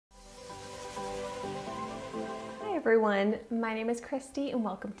everyone, my name is Kristi and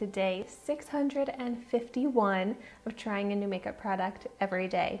welcome to day 651 of trying a new makeup product every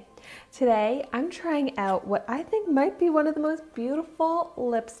day. Today I'm trying out what I think might be one of the most beautiful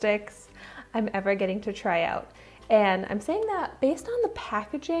lipsticks I'm ever getting to try out. And I'm saying that based on the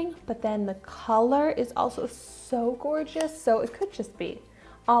packaging, but then the color is also so gorgeous, so it could just be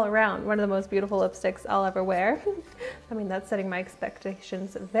all around one of the most beautiful lipsticks I'll ever wear. I mean, that's setting my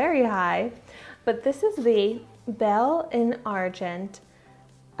expectations very high. But this is the Belle in Argent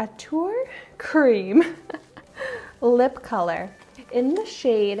Auteur Creme lip color in the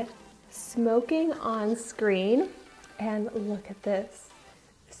shade Smoking on Screen. And look at this.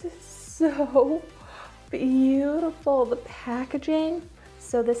 This is so beautiful, the packaging.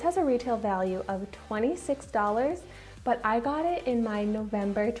 So this has a retail value of $26, but I got it in my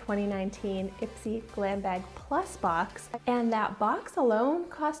November 2019 Ipsy Glam Bag Plus box, and that box alone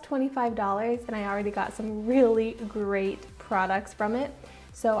cost $25, and I already got some really great products from it.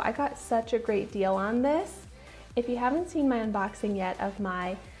 So I got such a great deal on this. If you haven't seen my unboxing yet of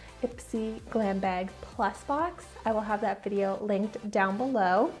my Ipsy Glam Bag Plus box, I will have that video linked down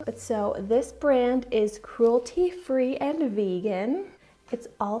below. But so this brand is cruelty-free and vegan. It's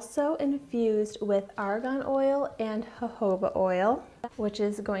also infused with argan oil and jojoba oil, which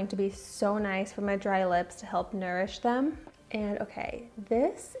is going to be so nice for my dry lips to help nourish them. And okay,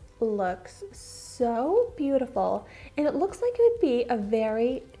 this looks so beautiful, and it looks like it would be a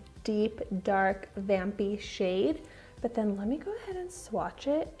very deep, dark, vampy shade. But then let me go ahead and swatch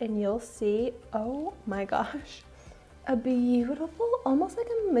it and you'll see, oh my gosh, a beautiful, almost like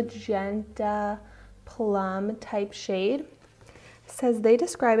a magenta plum type shade. It says they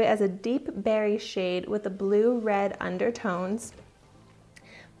describe it as a deep berry shade with the blue-red undertones.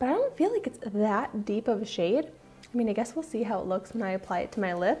 But I don't feel like it's that deep of a shade. I mean, I guess we'll see how it looks when I apply it to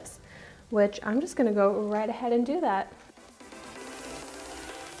my lips, which I'm just gonna go right ahead and do that.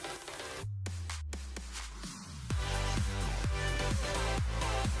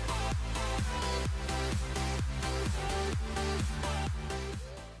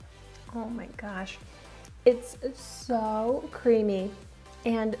 Oh my gosh, it's so creamy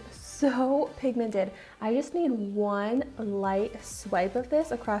and so pigmented. I just need one light swipe of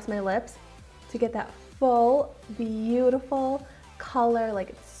this across my lips to get that full, beautiful color. Like,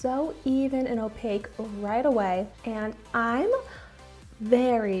 it's so even and opaque right away. And I'm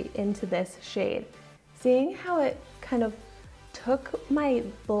very into this shade. Seeing how it kind of took my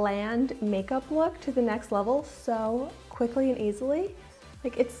bland makeup look to the next level so quickly and easily.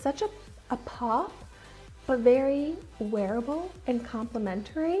 Like, it's such a pop, but very wearable and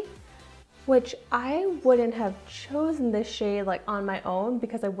complimentary, which I wouldn't have chosen this shade like on my own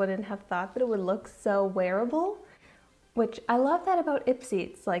because I wouldn't have thought that it would look so wearable, which I love that about Ipsy.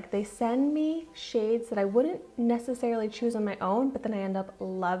 It's like they send me shades that I wouldn't necessarily choose on my own, but then I end up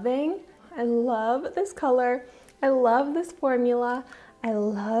loving. I love this color. I love this formula. I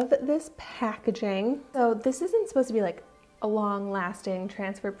love this packaging. So this isn't supposed to be like a long-lasting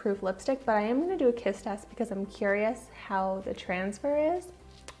transfer-proof lipstick, but I am going to do a kiss test because I'm curious how the transfer is.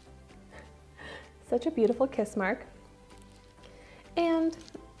 Such a beautiful kiss mark. And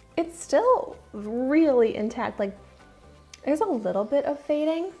it's still really intact. Like, there's a little bit of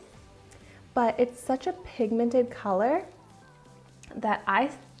fading, but it's such a pigmented color that I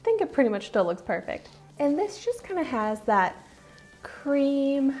think it pretty much still looks perfect. And this just kind of has that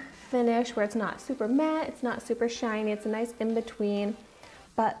cream finish where it's not super matte, it's not super shiny, it's a nice in-between,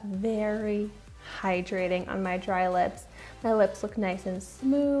 but very hydrating on my dry lips. My lips look nice and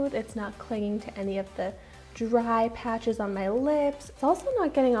smooth. It's not clinging to any of the dry patches on my lips. It's also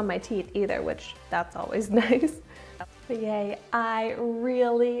not getting on my teeth either, which that's always nice. But yay, I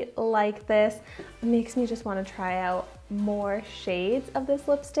really like this. It makes me just want to try out more shades of this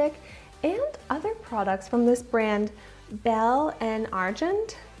lipstick and other products from this brand, Belle in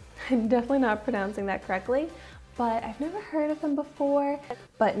Argent. I'm definitely not pronouncing that correctly, but I've never heard of them before.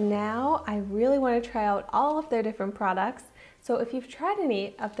 But now I really want to try out all of their different products. So if you've tried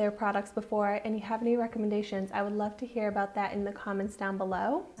any of their products before and you have any recommendations, I would love to hear about that in the comments down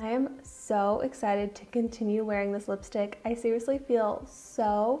below. I am so excited to continue wearing this lipstick. I seriously feel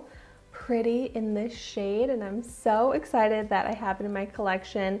so pretty in this shade, and I'm so excited that I have it in my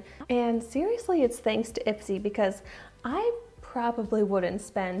collection. And seriously, it's thanks to Ipsy, because I probably wouldn't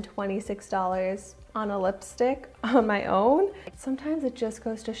spend $26 on a lipstick on my own. Sometimes it just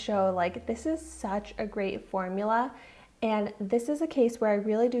goes to show, like, this is such a great formula, and this is a case where I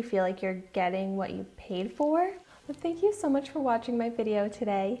really do feel like you're getting what you paid for. But thank you so much for watching my video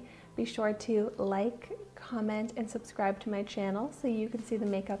today. Be sure to like, comment, and subscribe to my channel so you can see the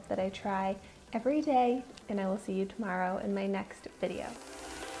makeup that I try every day, and I will see you tomorrow in my next video.